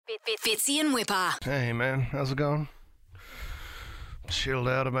Fitzy and Whipper. Hey man, how's it going? Chilled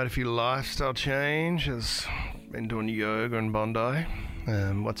out. I've made a few lifestyle changes. Been doing yoga in Bondi.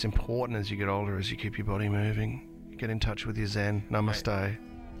 What's important as you get older is you keep your body moving. Get in touch with your Zen. Namaste.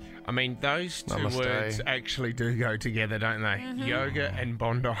 I mean, those two Namaste. words actually do go together, don't they? Mm-hmm. Yoga and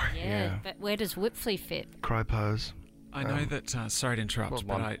Bondi. Yeah. But where does Whipfley fit? Cry pose. I know that, sorry to interrupt, Well,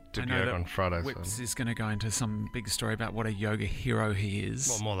 but one I did know yoga that on Friday, Whips so- is going to go into some big story about what a yoga hero he is.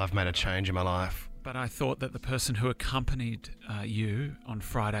 Well, more I've made a change in my life. But I thought that the person who accompanied you on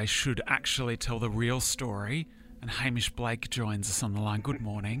Friday should actually tell the real story. And Hamish Blake joins us on the line. Good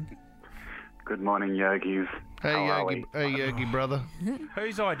morning. Good morning, yogis. Hey How are Yogi, we? hey Yogi brother.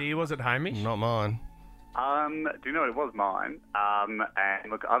 Whose idea was it, Hamish? Not mine. Do you know what? It was mine.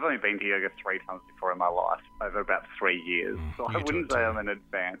 And look, I've only been to yoga 3 times before in my life, over about 3 years. So I you wouldn't do it say too. I'm an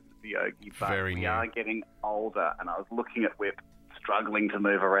advanced yogi, but Very we new. are getting older. And I was looking at Whip, struggling to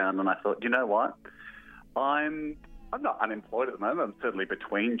move around, and I thought, you know what? I'm not unemployed at the moment. I'm certainly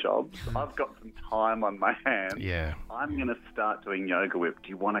between jobs. I've got some time on my hands. Yeah. I'm going to start doing yoga, Whip. Do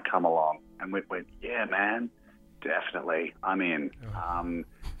you want to come along? And Whip went, yeah, man, definitely. I'm in.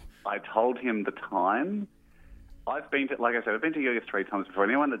 I told him the time. I've been to, like I said, I've been to yoga 3 times before.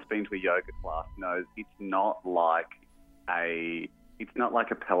 Anyone that's been to a yoga class knows it's not like a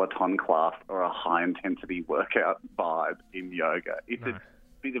Peloton class or a high intensity workout vibe in yoga. It's a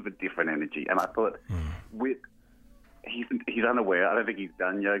bit of a different energy. And I thought, Whip, he's unaware. I don't think he's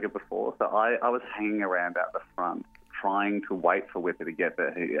done yoga before. So I was hanging around out the front trying to wait for Whipper to get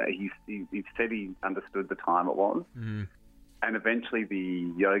there. He said he understood the time it was. And eventually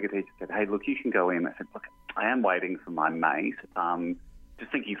the yoga teacher said, hey, look, you can go in. I said, look, I am waiting for my mate.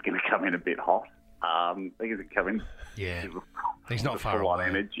 Just think he's going to come in a bit hot. I think he's going to come in. Yeah. He's not far full on away.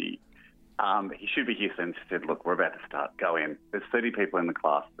 energy. He should be here soon. She said, look, we're about to start. Go in. There's 30 people in the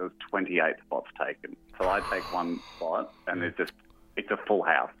class. There was 28 spots taken. So I take one spot and it's a full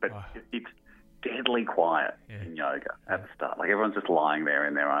house. But it's deadly quiet in yoga at the start. Like everyone's just lying there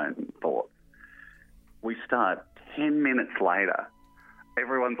in their own thoughts. We start 10 minutes later.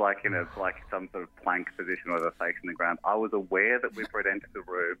 Everyone's like in some sort of plank position or they're facing the ground. I was aware that we had entered the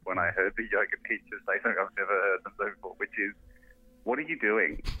room when I heard the yoga teacher say something I've never heard them say before, which is, what are you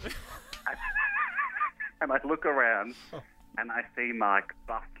doing? And I look around and I see Mike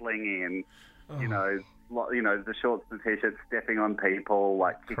bustling in, you know, the shorts and t-shirts, stepping on people,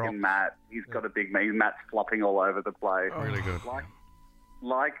 like kicking Crocs. Matt. He's got a big mat's flopping all over the place. Really good.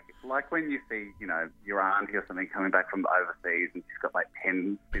 Like when you see, you know, your auntie or something coming back from overseas and she's got like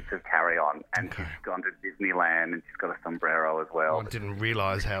 10 bits of carry-on and she's gone to Disneyland and she's got a sombrero as well. I didn't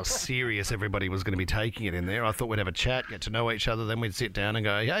realise how serious everybody was going to be taking it in there. I thought we'd have a chat, get to know each other, then we'd sit down and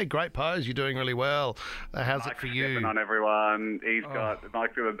go, hey, great pose, you're doing really well. How's it for you? Stepping on everyone. He's got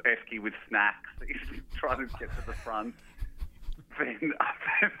Mike's doing an esky with snacks. He's trying to get to the front. Then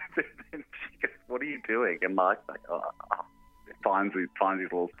she goes, what are you doing? And Mike's like, finds his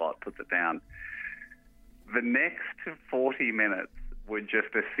little spot, puts it down. The next 40 minutes were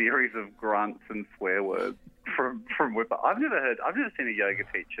just a series of grunts and swear words from Whipper. I've never seen a yoga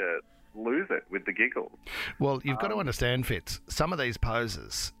teacher lose it with the giggles. Well, you've got to understand, Fitz, some of these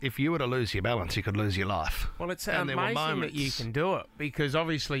poses, if you were to lose your balance, you could lose your life. Well, it's And there were amazing that you moments- can do it because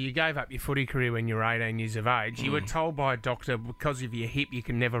obviously you gave up your footy career when you were 18 years of age. You were told by a doctor because of your hip you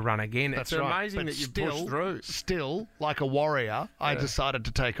can never run again. That's it's right. amazing But that you still, pushed through. Still, like a warrior, I decided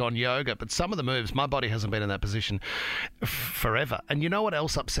to take on yoga. But some of the moves, my body hasn't been in that position forever. And you know what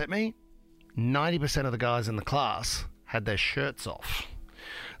else upset me? 90% of the guys in the class had their shirts off.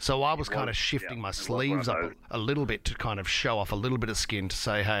 So I was kind of shifting my it was sleeves one up of those. a little bit to kind of show off a little bit of skin to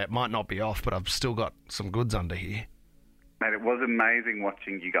say, hey, it might not be off, but I've still got some goods under here. Mate, it was amazing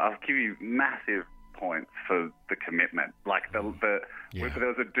watching you guys. I'll give you massive points for the commitment. Like Whipper, there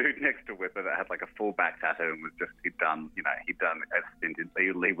was a dude next to Whipper that had like a full back tattoo and was just he'd done a stint in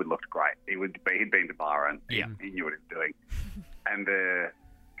Lee would looked great. He'd been to Byron. Yeah. He knew what he was doing. And the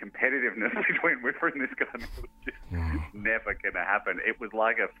competitiveness between Whipper and this guy was just never going to happen. It was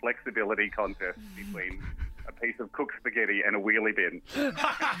like a flexibility contest between a piece of cooked spaghetti and a wheelie bin.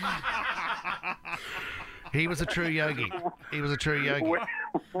 He was a true yogi. He was a true yogi. Whip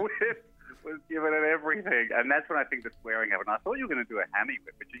was giving it everything. And that's when I think the swearing happened. I thought you were going to do a hammy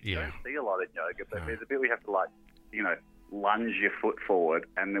whip, which you don't see a lot in yoga, but there's a bit we have to, like, you know, lunge your foot forward.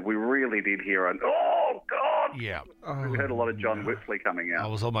 And we really did hear an, oh, God! Yeah. We heard a lot of John Whipsley coming I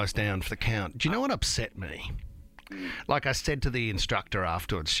out. was almost down for the count. Do you know what upset me? Like I said to the instructor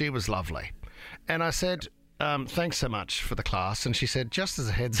afterwards, she was lovely. And I said, thanks so much for the class. And she said, just as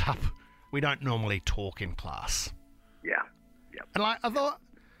a heads up, we don't normally talk in class. Yeah. And like, I thought,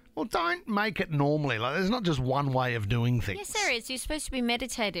 Well, don't make it normally. Like, there's not just one way of doing things. Yes, there is. You're supposed to be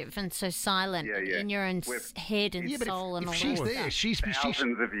meditative and so silent Yeah. in your own head and But soul and if all she's that there, stuff.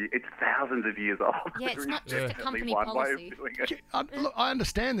 It's thousands of years old. Yeah, it's There not is just a definitely company one way of policy. doing it. Look, I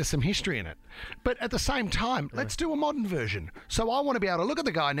understand there's some history in it, but at the same time, let's do a modern version. So I want to be able to look at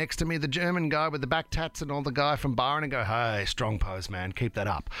the guy next to me, the German guy with the back tats and all, the guy from Byron, and go, hey, strong pose, man, keep that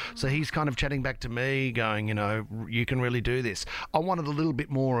up. So he's kind of chatting back to me, going, you know, you can really do this. I wanted a little bit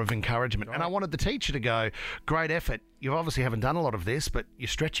more of encouragement, and I wanted the teacher to go, great effort. You obviously haven't done a lot of this, but you're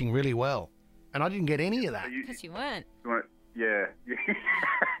stretching really well. And I didn't get any of that. Because you weren't. Yeah.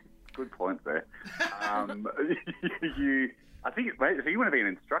 Good point there. I think, mate, if you want to be an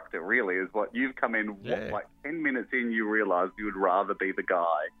instructor, really, is what you've come in, like 10 minutes in, you realise you would rather be the guy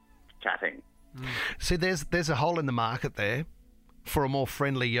chatting. See, there's a hole in the market there for a more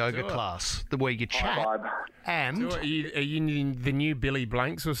friendly yoga class, where you chat Vibe. and... Are you the new Billy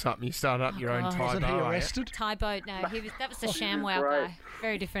Blanks or something? You start up your own God. Thai Wasn't he bar, arrested? Thai boat, no. That was the ShamWow great. guy.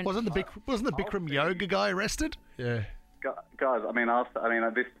 Very different. Wasn't the Bikram yoga guy arrested? Yeah. Guys,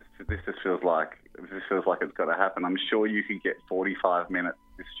 this just feels like it's got to happen. I'm sure you could get 45 minutes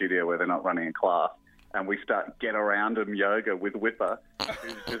in the studio where they're not running a class, and we start get around them yoga with Whipper,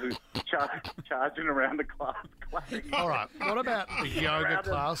 who's charging around the class, clapping. All right, what about the yoga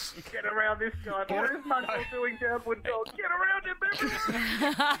class? Get around this guy. What is Mungo doing downward dog? Get around him,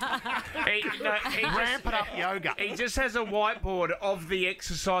 Ramp it up yoga. He just has a whiteboard of the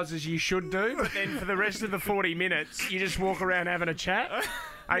exercises you should do, but then for the rest of the 40 minutes, you just walk around having a chat.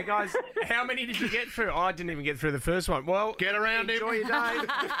 Hey, guys, how many did you get through? Oh, I didn't even get through the first one. Well, Get around him. enjoy your day.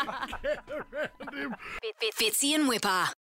 Get around him. Fitzy and Whipper.